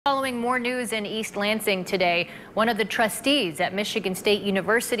following more news in East Lansing today. One of the trustees at Michigan State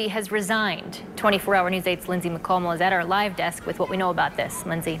University has resigned. 24-hour News 8's Lindsay McCollum is at our live desk with what we know about this.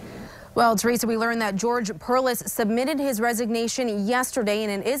 Lindsay. Well, Teresa, we learned that George Perles submitted his resignation yesterday,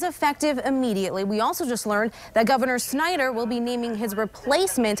 and it is effective immediately. We also just learned that Governor Snyder will be naming his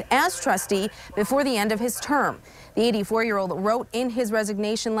replacement as trustee before the end of his term. The 84-year-old wrote in his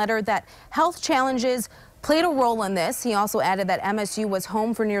resignation letter that health challenges played a role in this. He also added that MSU was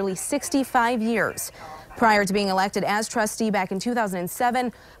home for nearly 65 years. Prior to being elected as trustee back in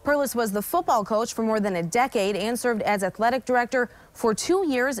 2007, Perles was the football coach for more than a decade and served as athletic director for 2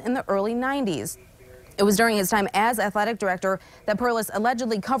 years in the early 90s. It was during his time as athletic director that Perles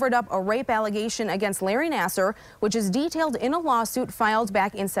allegedly covered up a rape allegation against Larry Nassar, which is detailed in a lawsuit filed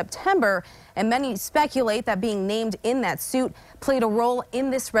back in September. And many speculate that being named in that suit played a role in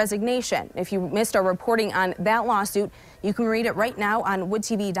this resignation. If you missed our reporting on that lawsuit, you can read it right now on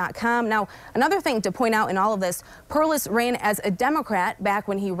woodtv.com. Now, another thing to point out in all of this, Perles ran as a Democrat back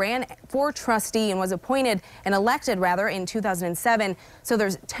when he ran for trustee and was appointed and elected rather in 2007. So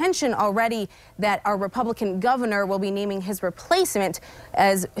there's tension already that our Republican governor will be naming his replacement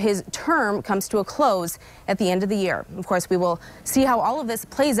as his term comes to a close at the end of the year. Of course, we will see how all of this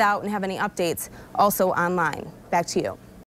plays out and have any updates also online. Back to you.